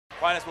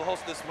Aquinas will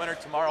host this winner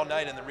tomorrow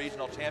night in the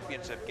regional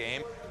championship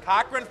game.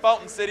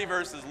 Cochrane-Fountain City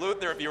versus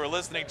Luther. If you were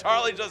listening,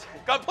 Charlie just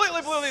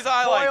completely blew these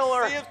highlights.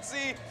 Spoiler.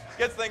 CFC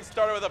gets things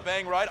started with a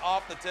bang right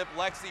off the tip.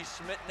 Lexi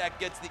Schmidtneck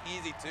gets the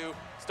easy two,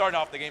 starting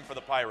off the game for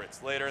the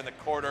Pirates. Later in the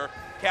quarter,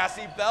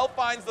 Cassie Bell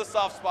finds the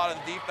soft spot in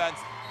the defense.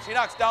 She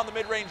knocks down the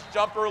mid-range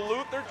jumper.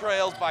 Luther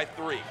trails by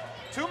 3.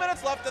 2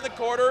 minutes left in the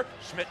quarter.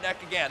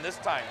 Schmidtneck again, this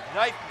time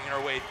knifing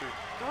her way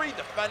through 3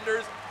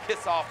 defenders.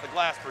 Kiss off the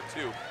glass for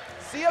 2.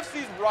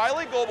 CFC's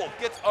Riley Goebel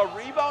gets a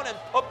rebound and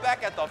put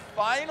back at the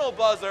final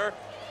buzzer.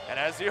 And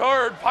as you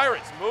heard,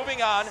 Pirates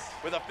moving on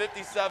with a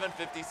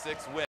 57-56 win.